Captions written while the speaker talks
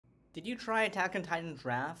Did you try Attack on Titan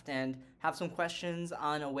Draft and have some questions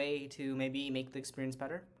on a way to maybe make the experience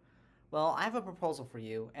better? Well, I have a proposal for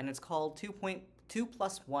you, and it's called 2.2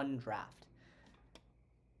 plus 1 Draft.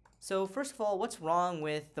 So first of all, what's wrong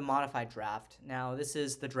with the modified draft? Now, this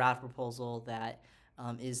is the draft proposal that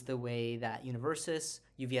is the way that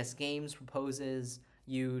UVS Games proposes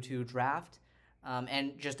you to draft.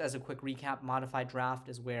 And just as a quick recap, modified draft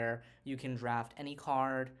is where you can draft any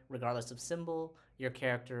card regardless of symbol. Your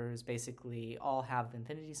characters basically all have the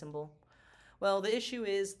infinity symbol. Well, the issue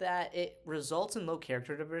is that it results in low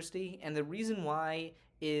character diversity, and the reason why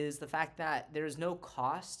is the fact that there's no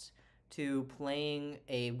cost to playing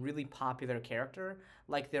a really popular character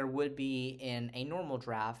like there would be in a normal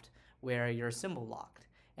draft where you're symbol locked.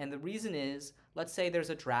 And the reason is, let's say there's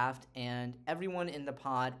a draft and everyone in the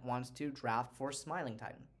pod wants to draft for Smiling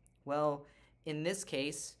Titan. Well, in this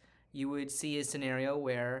case, you would see a scenario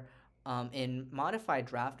where in modified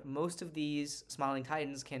draft, most of these Smiling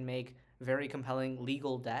Titans can make very compelling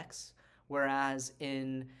legal decks, whereas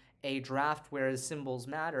in a draft where symbols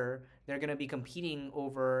matter, they're going to be competing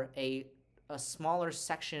over a smaller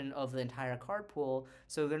section of the entire card pool,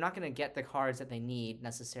 so they're not going to get the cards that they need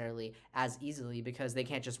necessarily as easily because they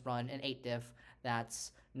can't just run an 8 diff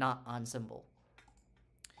that's not on symbol.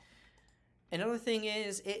 Another thing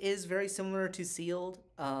is, it is very similar to Sealed.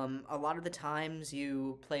 A lot of the times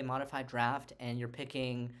you play Modified Draft and you're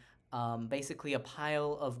picking basically a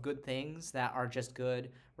pile of good things that are just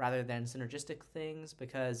good rather than synergistic things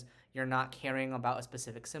because you're not caring about a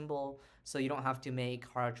specific symbol, so you don't have to make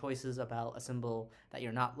hard choices about a symbol that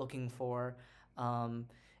you're not looking for. And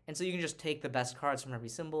so you can just take the best cards from every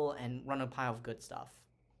symbol and run a pile of good stuff.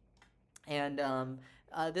 And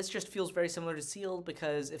this just feels very similar to Sealed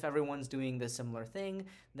because if everyone's doing this similar thing,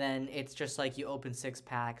 then it's just like you open 6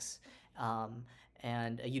 packs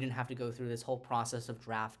and you didn't have to go through this whole process of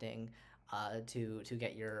drafting to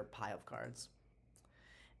get your pile of cards.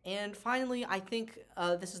 And finally, I think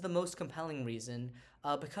this is the most compelling reason.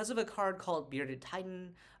 Because of a card called Bearded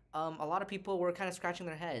Titan, a lot of people were kind of scratching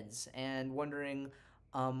their heads and wondering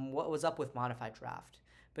what was up with Modified Draft.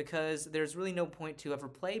 Because there's really no point to ever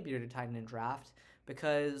play Bearded Titan in Draft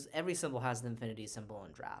because every symbol has the infinity symbol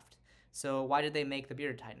in Draft. So why did they make the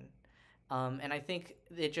Bearded Titan? And I think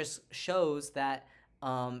it just shows that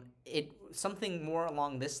something more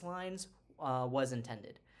along this lines was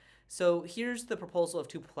intended. So here's the proposal of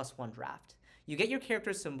 2 plus 1 draft. You get your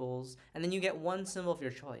character symbols, and then you get one symbol of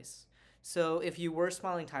your choice. So if you were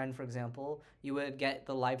Smiling Titan, for example, you would get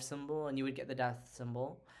the life symbol and you would get the death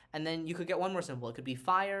symbol. And then you could get one more symbol. It could be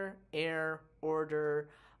fire, air, order,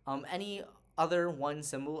 any other one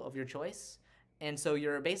symbol of your choice. And so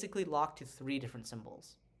you're basically locked to 3 different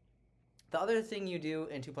symbols. The other thing you do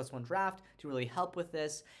in 2 plus 1 draft to really help with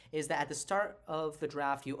this is that at the start of the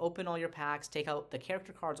draft, you open all your packs, take out the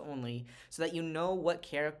character cards only, so that you know what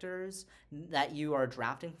characters that you are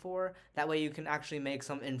drafting for. That way you can actually make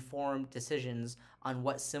some informed decisions on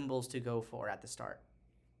what symbols to go for at the start.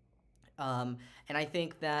 And I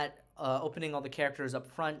think that opening all the characters up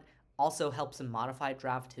front also helps in modified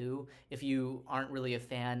draft too. If you aren't really a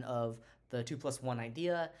fan of the 2 plus 1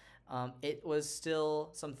 idea, it was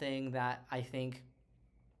still something that I think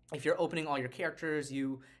if you're opening all your characters,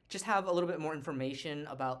 you just have a little bit more information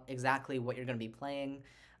about exactly what you're going to be playing.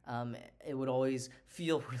 It would always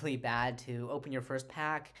feel really bad to open your first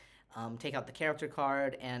pack, take out the character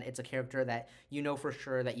card, and it's a character that you know for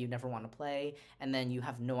sure that you never want to play, and then you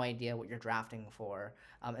have no idea what you're drafting for.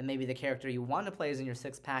 And maybe the character you want to play is in your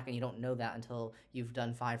 6th pack, and you don't know that until you've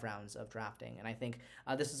done 5 rounds of drafting. And I think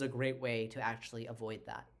this is a great way to actually avoid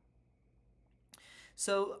that.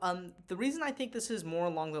 So the reason I think this is more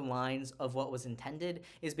along the lines of what was intended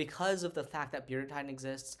is because of the fact that Bearded Titan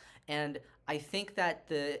exists, and I think that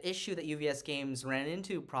the issue that UVS Games ran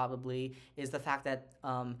into probably is the fact that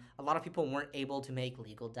a lot of people weren't able to make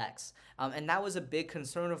legal decks, and that was a big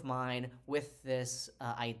concern of mine with this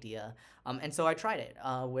idea, and so I tried it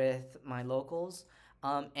with my locals,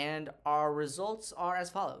 and our results are as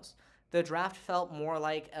follows. The draft felt more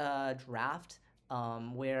like a draft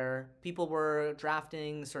where people were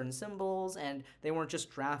drafting certain symbols and they weren't just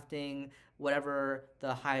drafting whatever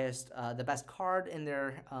the highest, the best card in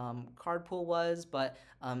their card pool was, but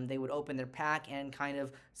they would open their pack and kind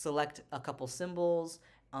of select a couple symbols.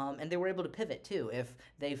 And they were able to pivot too if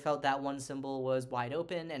they felt that one symbol was wide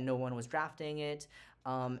open and no one was drafting it.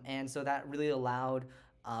 And so that really allowed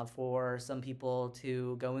for some people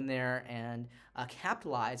to go in there and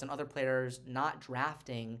capitalize on other players not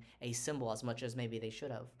drafting a symbol as much as maybe they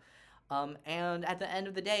should have. And at the end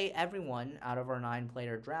of the day, everyone out of our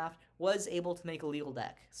 9-player draft was able to make a legal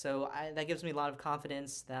deck. So that gives me a lot of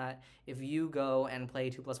confidence that if you go and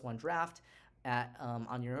play 2+1 draft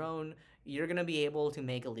on your own, you're going to be able to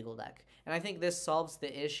make a legal deck. And I think this solves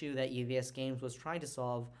the issue that EVS Games was trying to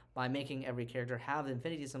solve by making every character have the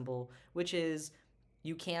infinity symbol, which is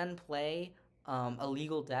you can play a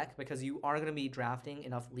legal deck because you are going to be drafting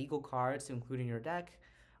enough legal cards to include in your deck.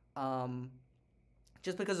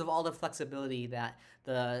 Just because of all the flexibility that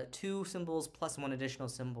the 2 symbols plus 1 additional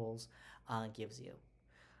symbols gives you.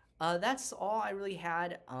 That's all I really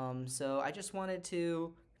had. So I just wanted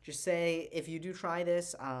to just say, if you do try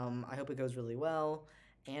this, I hope it goes really well,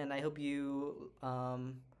 and I hope you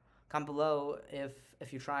comment below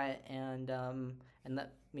if you try it, and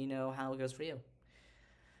let me know how it goes for you.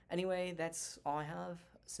 Anyway, that's all I have.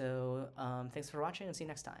 So thanks for watching, and see you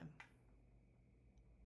next time.